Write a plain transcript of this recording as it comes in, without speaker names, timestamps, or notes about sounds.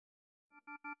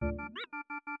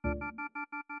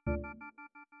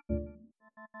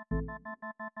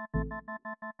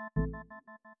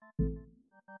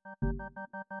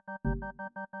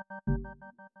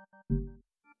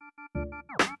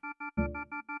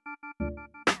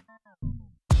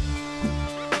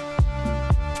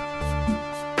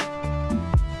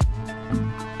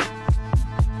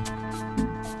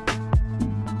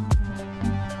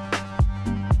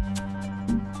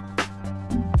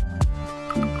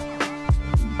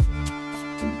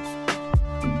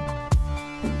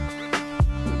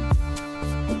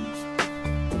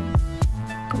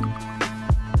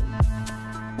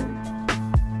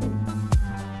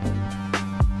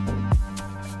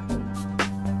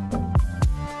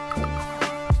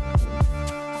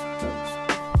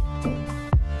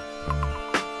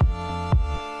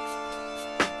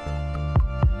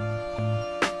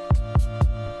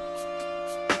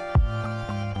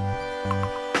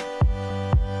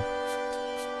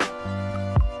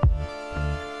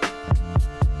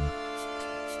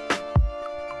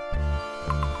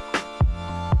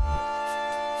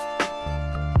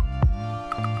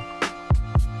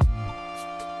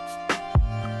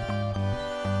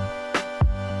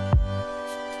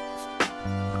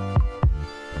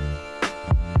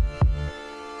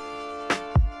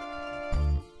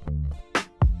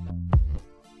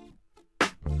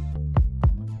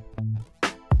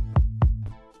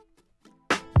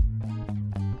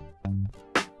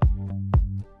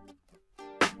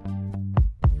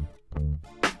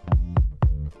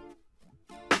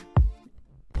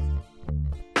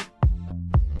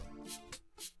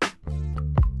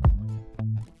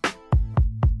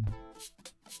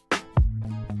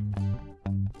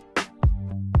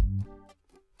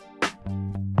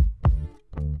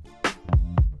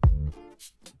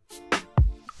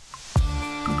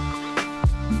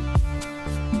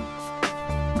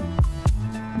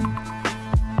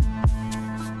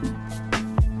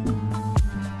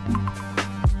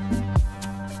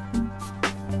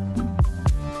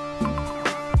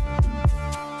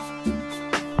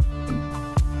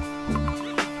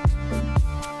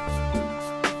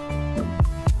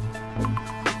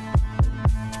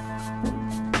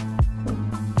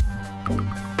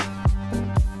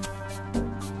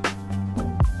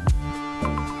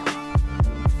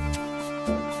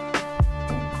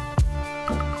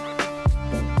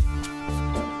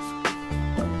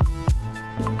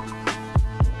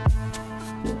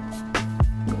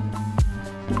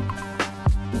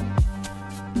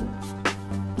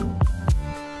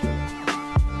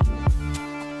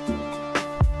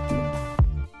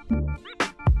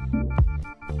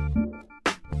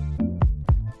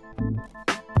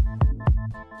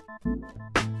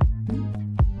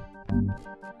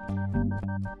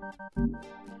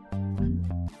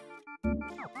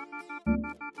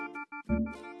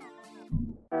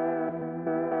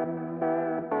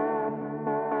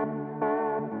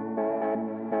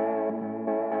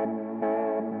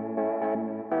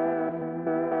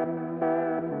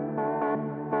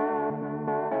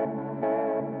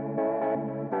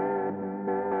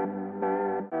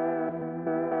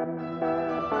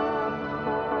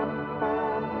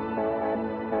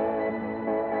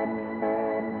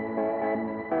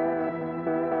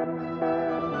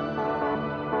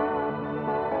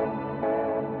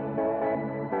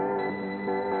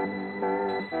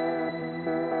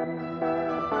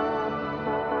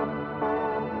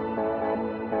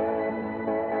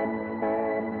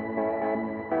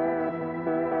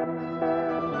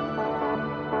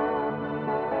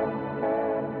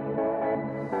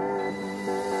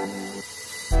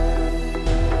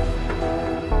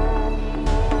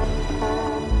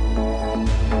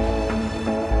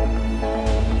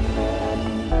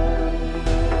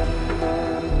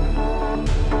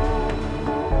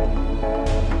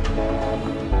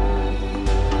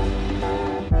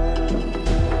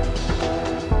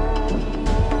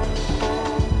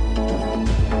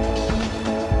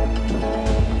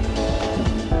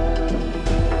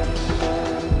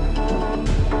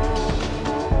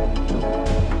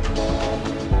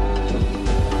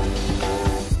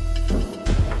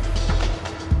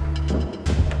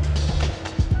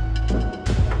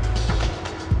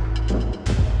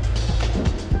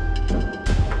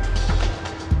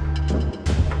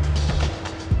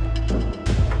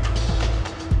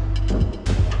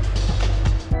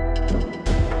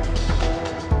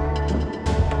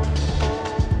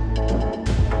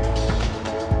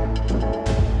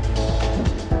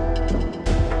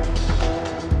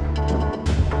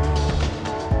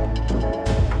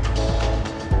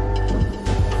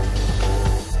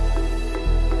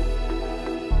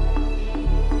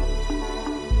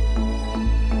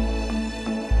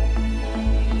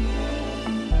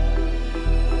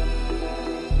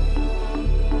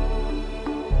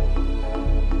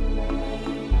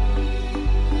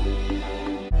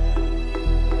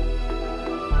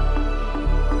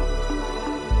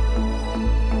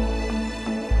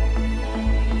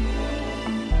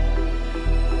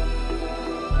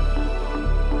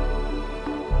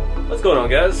What's going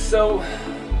on, guys? So,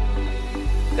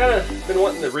 kind of been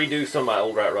wanting to redo some of my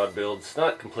old RatRod builds.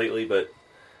 Not completely, but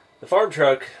the farm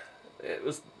truck, it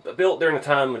was built during a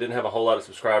time we didn't have a whole lot of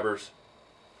subscribers,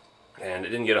 and it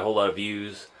didn't get a whole lot of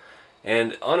views.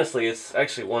 And honestly, it's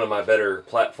actually one of my better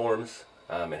platforms.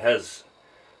 It has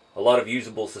a lot of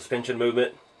usable suspension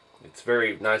movement. It's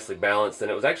very nicely balanced,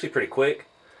 and it was actually pretty quick.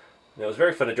 And it was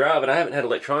very fun to drive, and I haven't had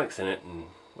electronics in it in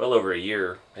well over a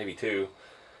year, maybe two.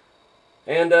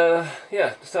 And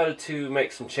yeah, decided to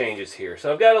make some changes here.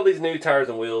 So I've got all these new tires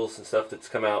and wheels and stuff that's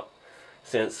come out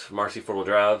since from RC4wd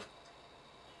drive,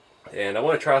 and I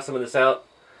want to try some of this out.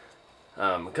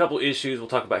 A couple issues we'll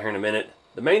talk about here in a minute.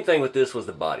 The main thing with this was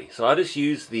the body. So I just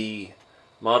used the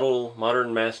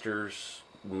Modern Masters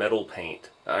metal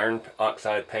paint, iron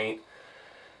oxide paint,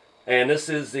 and this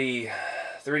is the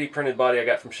 3D printed body I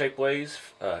got from Shapeways,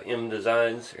 M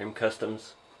Designs, M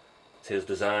Customs. It's his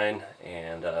design,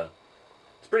 and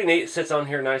it's pretty neat. It sits on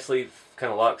here nicely,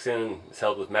 kind of locks in, and it's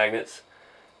held with magnets.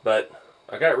 But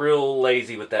I got real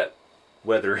lazy with that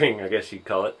weathering, I guess you'd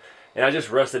call it, and I just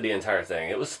rusted the entire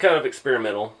thing. It was kind of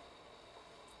experimental,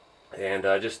 and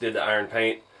I just did the iron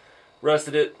paint,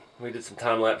 rusted it. We did some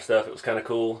time-lapse stuff. It was kind of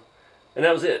cool, and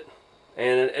that was it.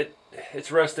 And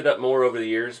it's rusted up more over the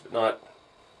years, but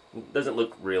doesn't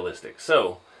look realistic.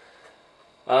 So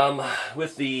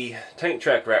with the tank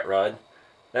track RatRod,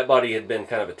 that body had been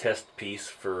kind of a test piece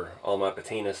for all my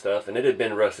Patina stuff, and it had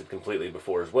been rusted completely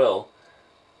before as well.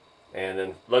 And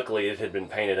then luckily it had been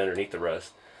painted underneath the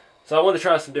rust. So I wanted to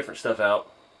try some different stuff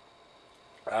out.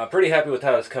 Pretty happy with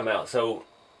how it's come out. So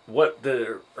what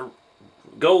the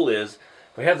goal is,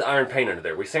 we have the iron paint under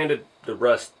there. We sanded the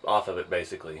rust off of it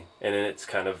basically, and then it's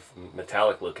kind of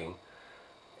metallic looking.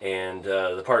 And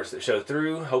the parts that show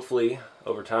through, hopefully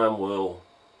over time, will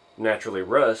naturally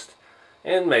rust,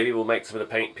 and maybe we'll make some of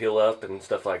the paint peel up and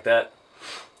stuff like that.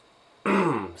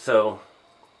 So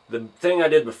the thing I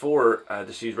did before, I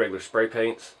just used regular spray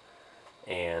paints,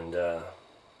 and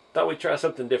thought we'd try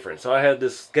something different. So I had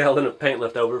this gallon of paint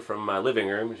left over from my living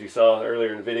room, as you saw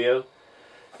earlier in the video.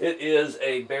 It is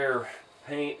a Bear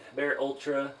paint, Bear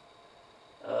Ultra,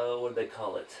 what do they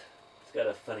call it? It's got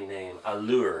a funny name,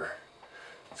 Allure.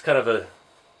 It's kind of a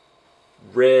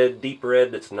red, deep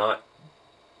red that's not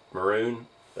maroon,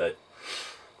 but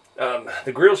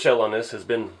the grill shell on this has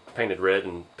been painted red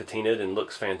and patinaed and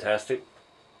looks fantastic.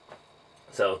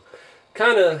 So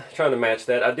kind of trying to match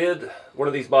that. I did one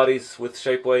of these bodies with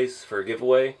Shapeways for a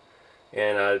giveaway,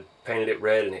 and I painted it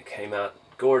red and it came out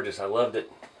gorgeous. I loved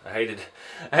it. I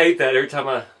hate that every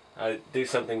time I do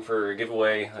something for a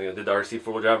giveaway. I did the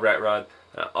RC4wd RatRod.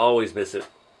 I always miss it.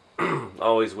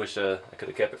 Always wish I could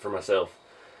have kept it for myself.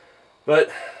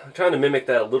 But I'm trying to mimic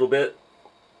that a little bit.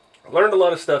 Learned a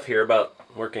lot of stuff here about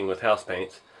working with house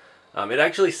paints. It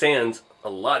actually sands a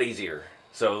lot easier.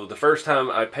 So the first time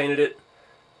I painted it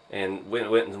and went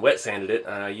and wet sanded it,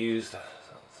 and I used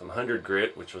some 100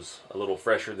 grit, which was a little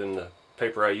fresher than the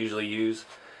paper I usually use,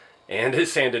 and it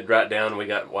sanded right down and we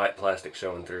got white plastic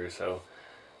showing through. So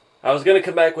I was going to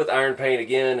come back with iron paint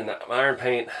again, and the iron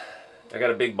paint, I got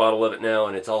a big bottle of it now,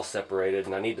 and it's all separated,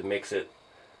 and I need to mix it,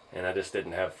 and I just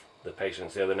didn't have the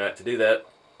patience the other night to do that.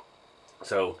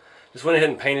 So just went ahead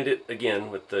and painted it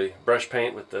again with the brush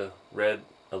paint, with the red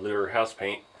Allure house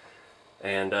paint,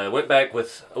 and went back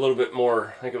with a little bit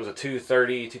more. I think it was a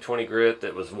 230, 220 grit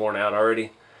that was worn out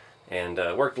already, and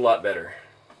worked a lot better.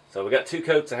 So we got 2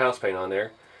 coats of house paint on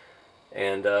there,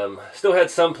 and still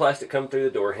had some plastic come through the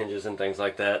door hinges and things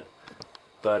like that,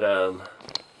 but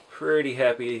pretty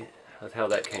happy with how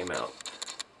that came out.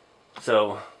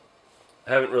 So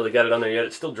I haven't really got it on there yet.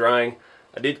 It's still drying.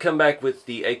 I did come back with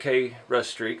the AK Rust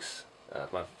Streaks,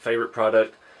 my favorite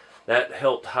product. That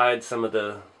helped hide some of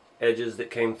the edges that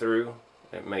came through.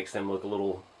 It makes them look a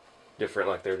little different,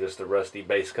 like they're just a rusty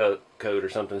base coat or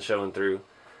something showing through.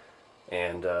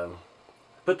 And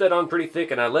put that on pretty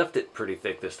thick, and I left it pretty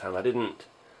thick this time. I didn't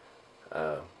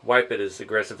wipe it as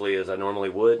aggressively as I normally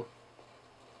would.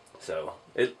 So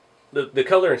the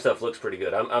color and stuff looks pretty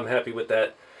good. I'm happy with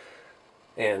that.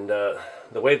 And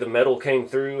the way the metal came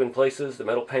through in places, the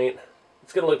metal paint,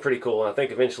 it's going to look pretty cool. And I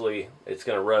think eventually it's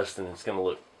going to rust and it's going to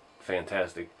look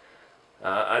fantastic.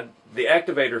 The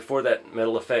activator for that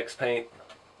metal effects paint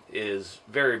is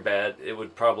very bad. It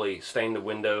would probably stain the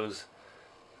windows.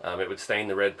 It would stain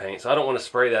the red paint. So I don't want to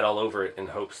spray that all over it in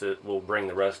hopes that it will bring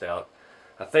the rust out.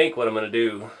 I think what I'm going to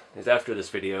do is, after this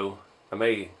video,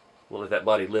 we'll let that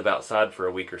body live outside for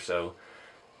a week or so.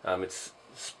 It's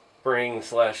spring /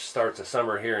 starts of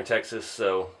summer here in Texas,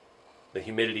 so the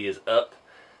humidity is up,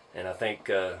 and I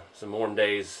think some warm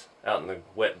days out in the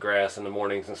wet grass in the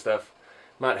mornings and stuff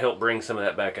might help bring some of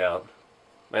that back out.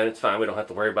 and it's fine. We don't have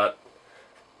to worry about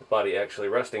the body actually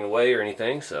rusting away or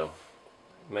anything, so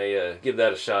may give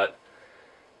that a shot.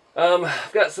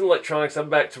 I've got some electronics. I'm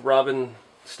back to robbing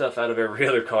stuff out of every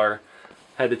other car.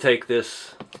 Had to take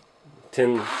this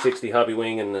 1060 Hobby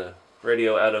Wing and the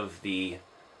radio out of the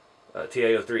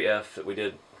TA03F that we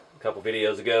did a couple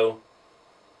videos ago,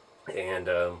 and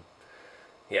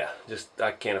yeah, just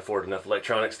I can't afford enough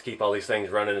electronics to keep all these things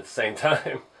running at the same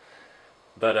time.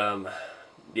 But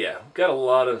yeah, got a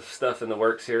lot of stuff in the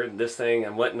works here. This thing,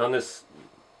 I'm waiting on this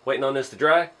to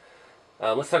dry.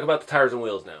 Let's talk about the tires and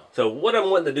wheels now. So what I'm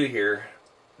wanting to do here,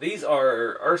 these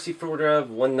are RC4wd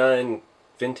 19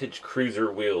 vintage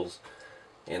cruiser wheels,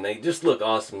 and they just look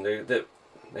awesome. They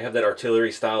have that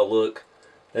artillery style look.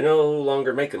 They no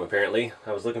longer make them apparently.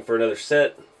 I was looking for another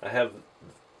set. I have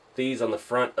these on the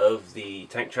front of the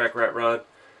Tank Track RatRod,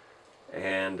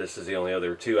 and this is the only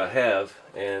other two I have,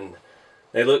 and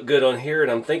they look good on here.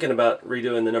 And I'm thinking about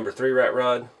redoing the number 3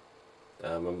 RatRod.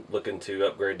 I'm looking to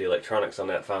upgrade the electronics on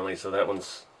that finally, so that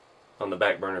one's on the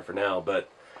back burner for now. But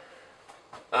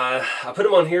I put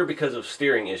them on here because of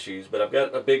steering issues, but I've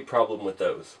got a big problem with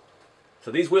those.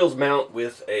 So these wheels mount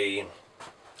with they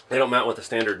don't mount with a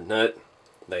standard nut.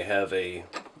 They have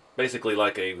basically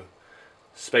like a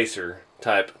spacer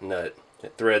type nut.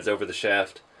 It threads over the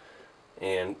shaft,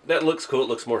 and that looks cool. It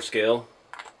looks more scale.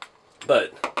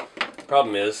 But the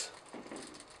problem is,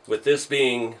 with this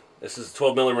being, this is a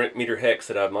 12mm hex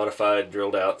that I've modified,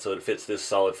 drilled out so it fits this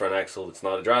solid front axle. It's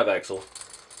not a drive axle.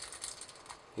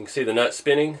 You can see the nut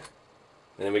spinning,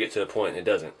 and then we get to a point and it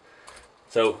doesn't.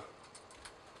 So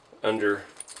under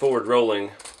forward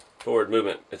rolling, forward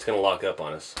movement, it's going to lock up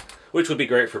on us, which would be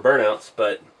great for burnouts,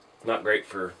 but not great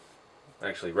for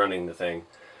actually running the thing.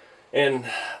 And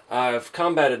I've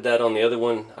combated that on the other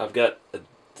one. I've got a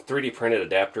 3D printed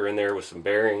adapter in there with some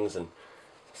bearings and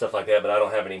stuff like that, but I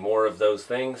don't have any more of those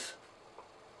things.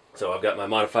 So I've got my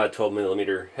modified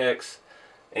 12mm hex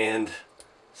and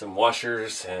some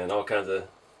washers and all kinds of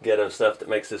ghetto stuff that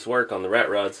makes this work on the rat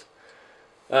rods.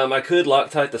 I could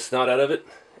Loctite the snot out of it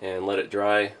and let it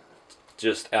dry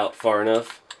just out far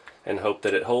enough and hope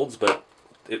that it holds, but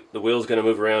the wheel's going to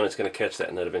move around. It's going to catch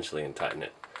that nut eventually and tighten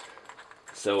it.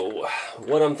 So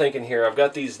what I'm thinking here, I've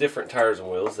got these different tires and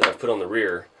wheels that I've put on the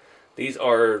rear. These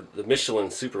are the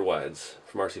Michelin Super Wides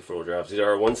from RC4wd drives. These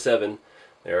are 1.7.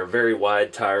 They're a very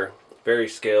wide tire, very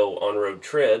scale on-road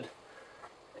tread,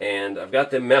 and I've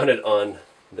got them mounted on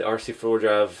the RC4wd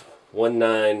drive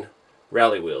 1.9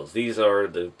 rally wheels. These are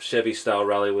the Chevy style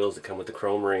rally wheels that come with the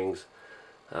chrome rings.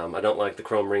 I don't like the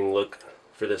chrome ring look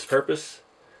for this purpose,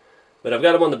 but I've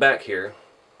got them on the back here.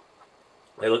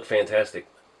 They look fantastic.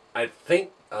 I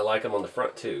think I like them on the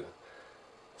front too.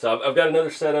 So I've got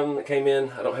another set of them that came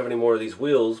in. I don't have any more of these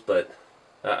wheels, but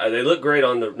they look great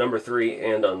on the number 3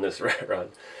 and on this rat rod.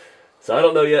 So I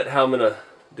don't know yet how I'm going to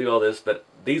do all this, but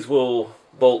these will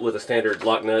bolt with a standard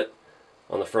lock nut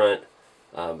on the front.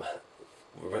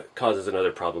 Causes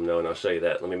another problem though, and I'll show you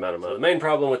that. Let me mount them up. So the main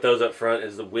problem with those up front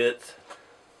is the width,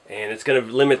 and it's going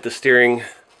to limit the steering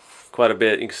quite a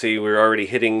bit. You can see we're already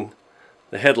hitting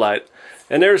the headlight,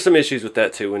 and there are some issues with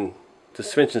that too. When the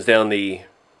suspension's down, the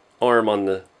arm on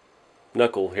the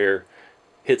knuckle here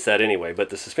hits that anyway, but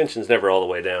the suspension's never all the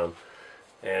way down,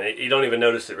 and you don't even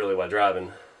notice it really while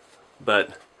driving.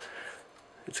 But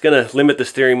it's going to limit the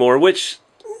steering more, which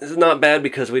is not bad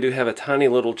because we do have a tiny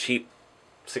little cheap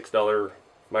 $6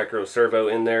 micro servo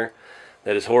in there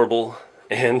that is horrible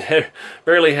and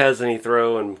barely has any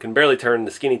throw and can barely turn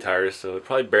the skinny tires, so it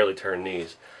probably barely turn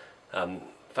these.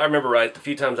 If I remember right, the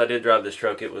few times I did drive this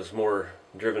truck, it was more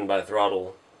driven by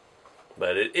throttle,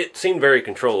 but it seemed very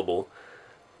controllable.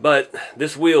 But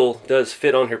this wheel does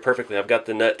fit on here perfectly. I've got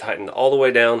the nut tightened all the way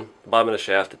down the bottom of the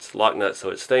shaft. It's lock nut, so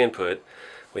it's staying put.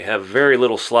 We have very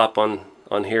little slop on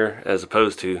here as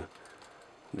opposed to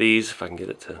these. If I can get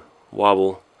it to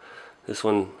wobble. This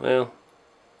one, well,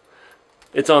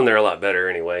 it's on there a lot better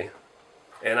anyway.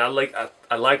 And I like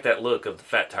that look of the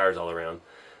fat tires all around.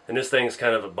 And this thing's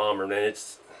kind of a bomber, man.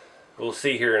 We'll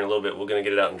see here in a little bit. We're going to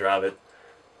get it out and drive it.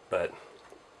 But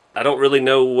I don't really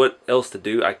know what else to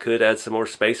do. I could add some more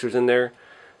spacers in there,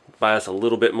 buy us a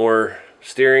little bit more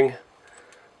steering.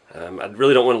 I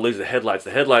really don't want to lose the headlights.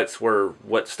 The headlights were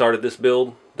what started this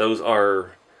build. Those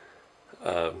are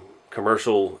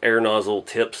commercial air nozzle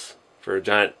tips for a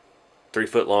giant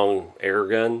 3-foot long air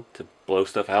gun to blow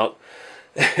stuff out.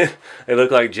 They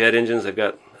look like jet engines. They've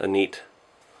got a neat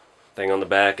thing on the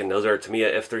back, and those are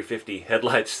Tamiya F350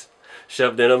 headlights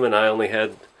shoved in them, and I only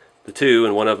had the 2,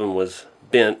 and one of them was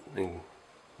bent and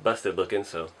busted looking,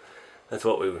 so that's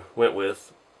what we went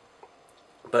with.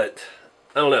 But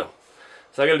I don't know,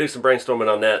 so I gotta do some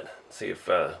brainstorming on that. See if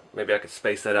maybe I could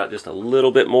space that out just a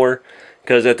little bit more,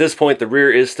 because at this point the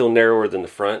rear is still narrower than the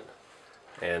front,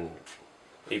 and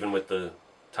even with the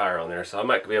tire on there, so I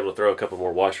might be able to throw a couple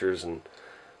more washers and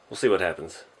we'll see what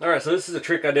happens. Alright, so this is a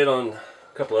trick I did on a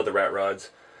couple other rat rods.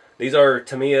 These are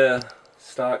Tamiya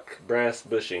stock brass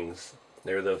bushings.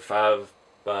 They're the 5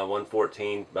 by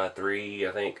 114 by 3,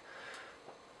 I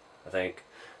think.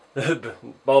 The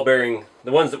ball bearing,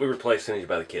 the ones that we replaced as soon as you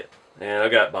buy the kit. And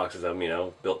I've got boxes of them, you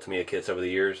know, built Tamiya kits over the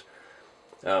years.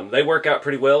 They work out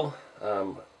pretty well.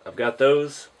 I've got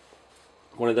those,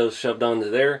 one of those shoved onto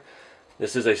there.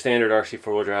 This is a standard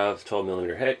RC4 drive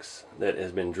 12mm hex that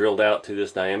has been drilled out to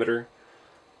this diameter,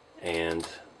 and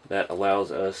that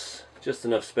allows us just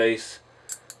enough space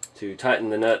to tighten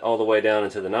the nut all the way down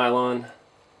into the nylon.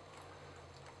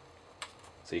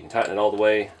 So you can tighten it all the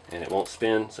way and it won't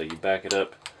spin, so you back it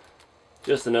up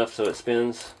just enough so it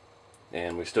spins.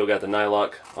 And we've still got the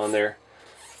nylock on there.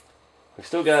 We've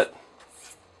still got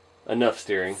enough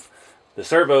steering. The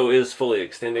servo is fully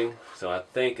extending, so I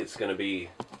think it's going to be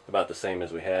about the same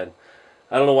as we had.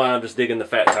 I don't know why I'm just digging the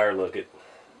fat tire look.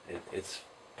 It's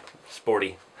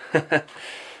sporty.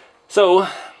 So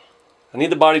I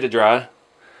need the body to dry.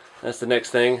 That's the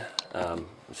next thing.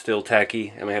 It's still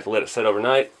tacky. I'm gonna have to let it set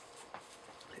overnight.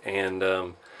 And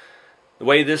the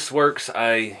way this works,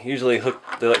 I usually hook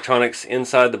the electronics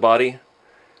inside the body,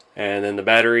 and then the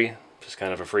battery, just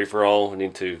kind of a free-for-all. We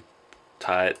need to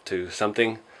tie it to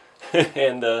something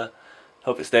and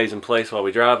hope it stays in place while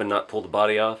we drive and not pull the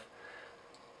body off.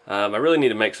 I really need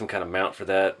to make some kind of mount for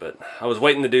that, but I was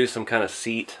waiting to do some kind of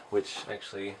seat, which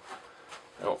actually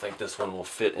I don't think this one will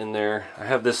fit in there. I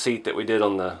have this seat that we did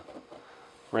on the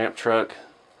ramp truck.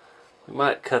 We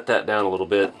might cut that down a little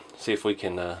bit, see if we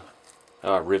can, oh,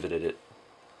 I riveted it.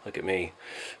 Look at me.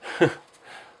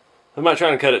 I might try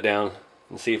and cut it down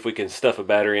and see if we can stuff a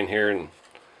battery in here and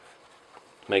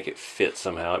make it fit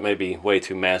somehow. It may be way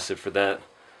too massive for that.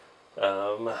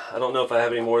 I don't know if I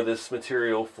have any more of this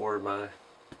material for my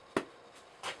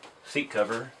seat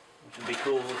cover, which would be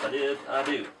cool if I did. I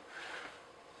do.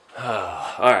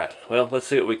 Alright, well, let's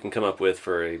see what we can come up with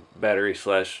for a battery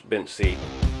 / bench seat.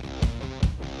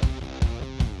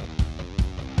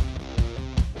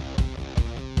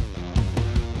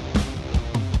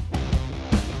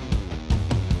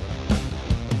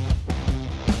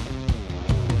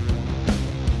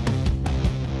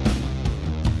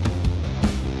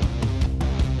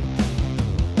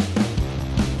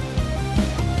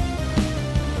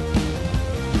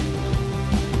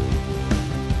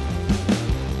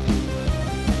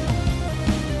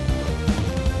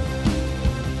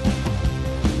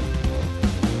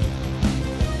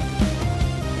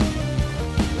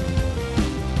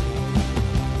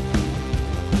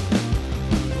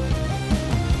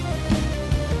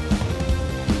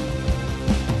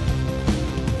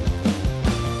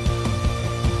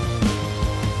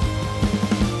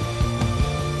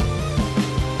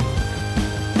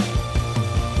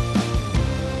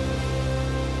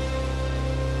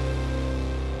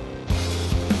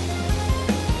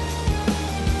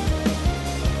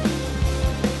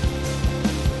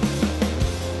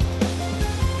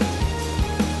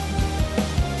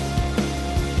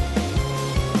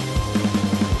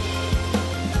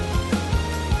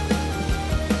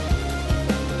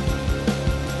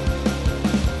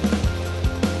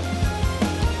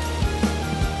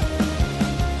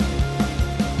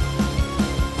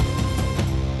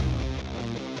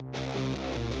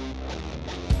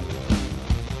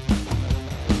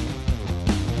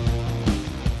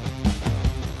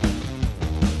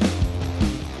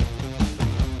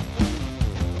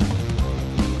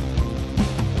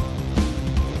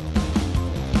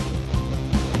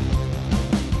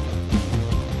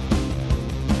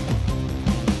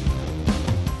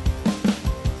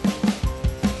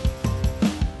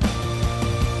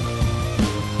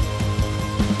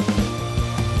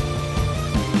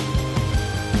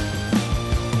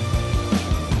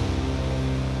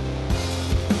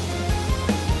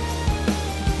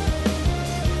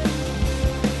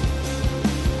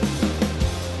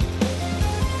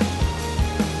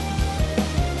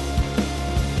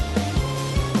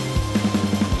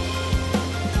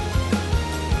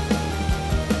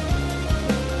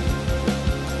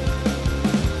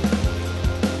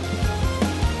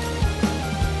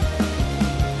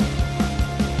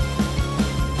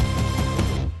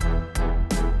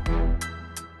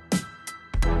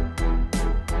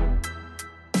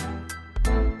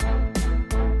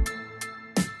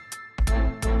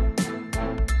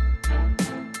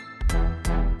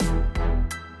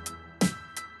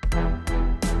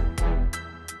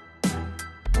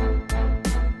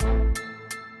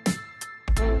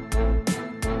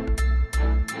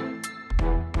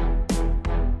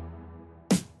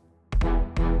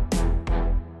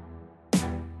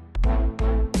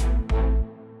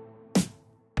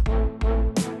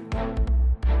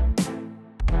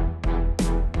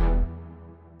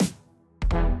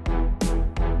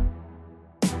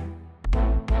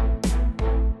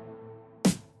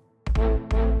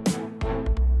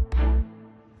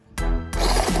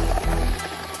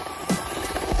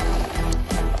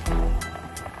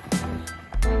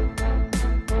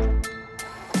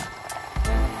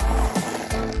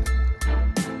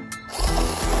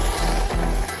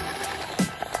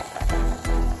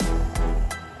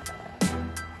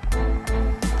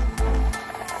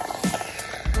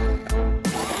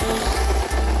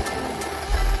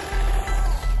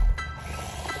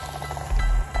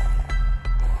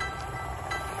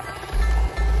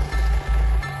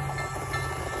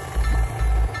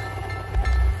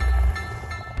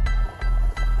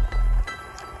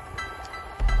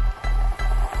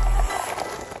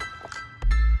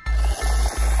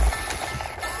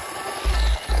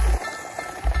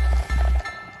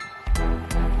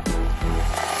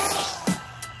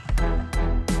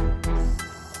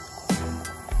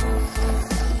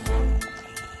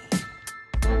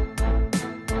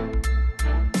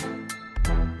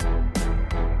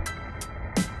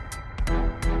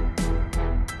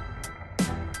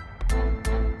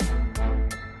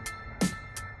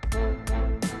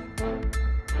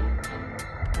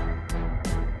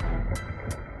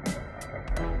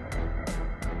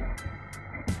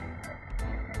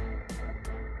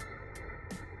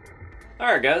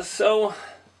 Alright guys, so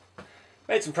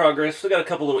made some progress. Still got a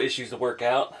couple little issues to work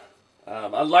out.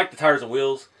 I like the tires and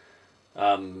wheels.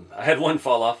 I had one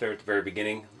fall off there at the very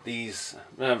beginning.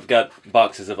 I've got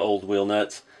boxes of old wheel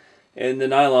nuts, and the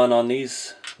nylon on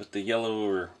these with the yellow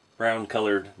or brown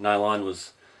colored nylon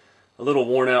was a little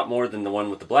worn out more than the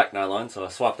one with the black nylon, so I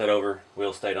swapped that over.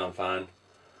 Wheel stayed on fine.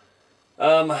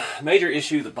 Major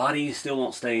issue, the body still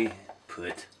won't stay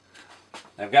put.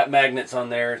 I've got magnets on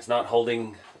there. It's not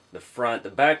holding the front. The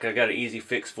back I got an easy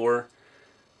fix for.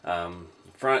 The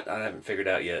front I haven't figured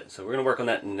out yet, so we're going to work on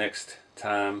that next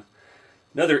time.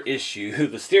 Another issue,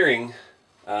 the steering.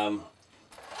 I've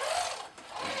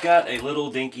got a little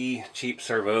dinky cheap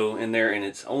servo in there, and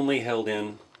it's only held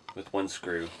in with one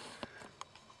screw.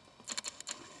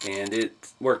 And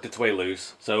it worked its way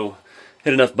loose, so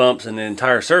hit enough bumps and the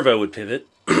entire servo would pivot,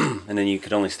 and then you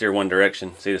could only steer one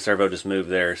direction. See, the servo just moved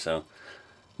there, so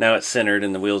now it's centered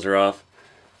and the wheels are off.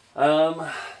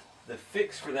 The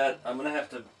fix for that, I'm going to have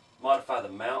to modify the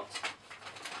mount,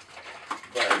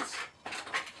 but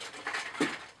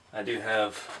I do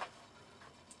have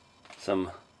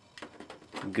some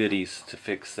goodies to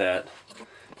fix that.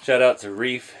 Shout out to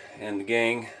Reef and the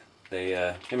gang.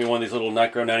 They gave me one of these little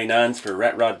Micro 99s for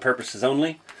RatRod purposes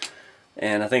only,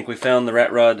 and I think we found the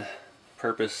RatRod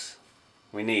purpose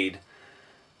we need.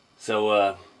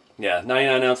 So yeah,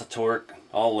 99 ounce of torque,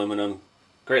 all aluminum,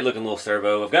 great looking little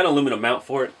servo. I've got an aluminum mount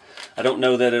for it. I don't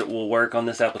know that it will work on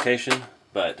this application,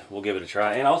 but we'll give it a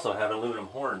try. And I also have an aluminum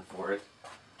horn for it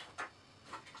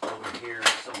over here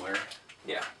somewhere.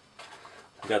 Yeah,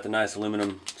 I've got the nice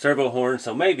aluminum servo horn,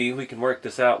 so maybe we can work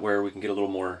this out where we can get a little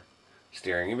more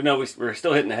steering, even though we're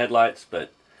still hitting the headlights.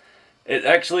 But it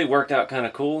actually worked out kind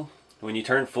of cool. When you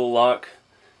turn full lock,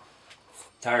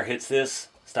 tire hits this,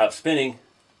 stops spinning,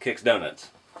 kicks donuts.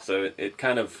 So it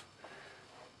kind of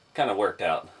worked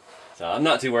out. So I'm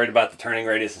not too worried about the turning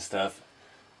radius and stuff.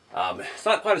 It's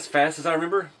not quite as fast as I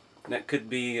remember. And that could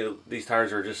be these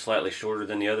tires are just slightly shorter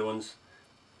than the other ones,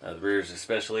 the rears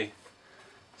especially.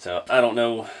 So I don't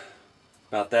know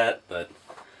about that, but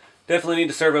definitely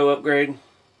need a servo upgrade.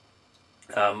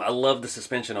 I love the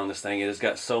suspension on this thing. It has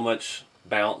got so much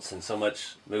bounce and so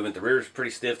much movement. The rear is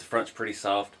pretty stiff, the front's pretty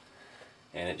soft,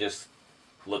 and it just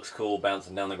looks cool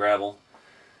bouncing down the gravel.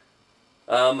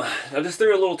 I just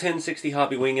threw a little 1060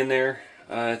 hobby wing in there.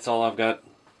 That's all I've got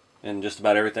in just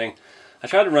about everything. I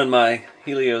tried to run my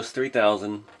Helios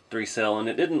 3000 3-cell, and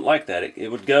it didn't like that.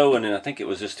 It would go, and then I think it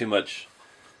was just too much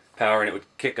power, and it would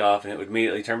kick off, and it would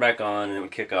immediately turn back on, and it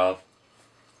would kick off.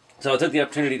 So I took the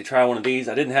opportunity to try one of these.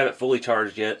 I didn't have it fully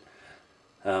charged yet.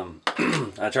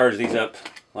 I charged these up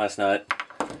last night.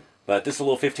 But this is a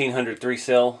little 1500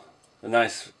 3-cell, a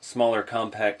nice smaller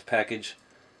compact package.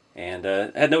 And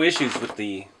had no issues with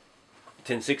the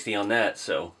 1060 on that,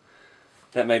 so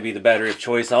that may be the battery of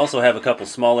choice. I also have a couple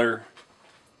smaller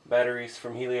batteries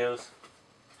from Helios.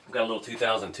 I've got a little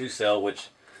 2002 cell, which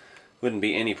wouldn't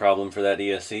be any problem for that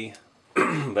ESC.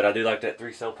 But I do like that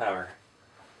 3-cell power.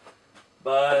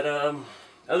 But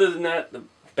other than that, the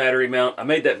battery mount, I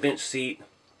made that bench seat.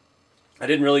 I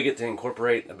didn't really get to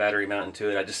incorporate a battery mount into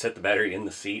it. I just set the battery in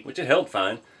the seat, which it held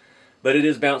fine. But it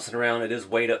is bouncing around, it is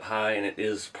weighed up high, and it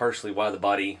is partially why the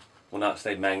body will not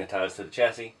stay magnetized to the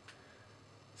chassis.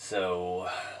 So,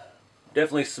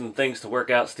 definitely some things to work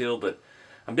out still, but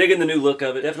I'm digging the new look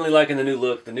of it. Definitely liking the new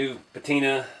look. The new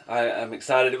Patina, I'm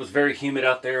excited. It was very humid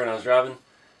out there when I was driving,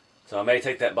 so I may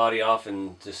take that body off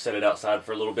and just set it outside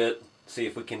for a little bit, see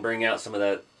if we can bring out some of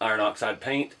that iron oxide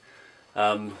paint.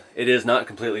 It is not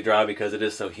completely dry because it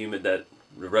is so humid that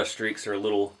the rust streaks are a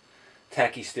little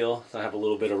tacky still, so I have a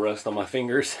little bit of rust on my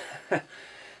fingers.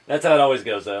 That's how it always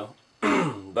goes though.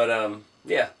 But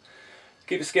yeah,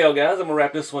 keep it scale, guys. I'm gonna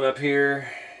wrap this one up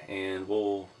here, and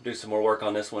we'll do some more work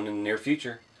on this one in the near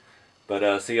future.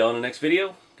 But see y'all in the next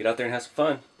video. Get out there and have some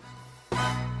fun.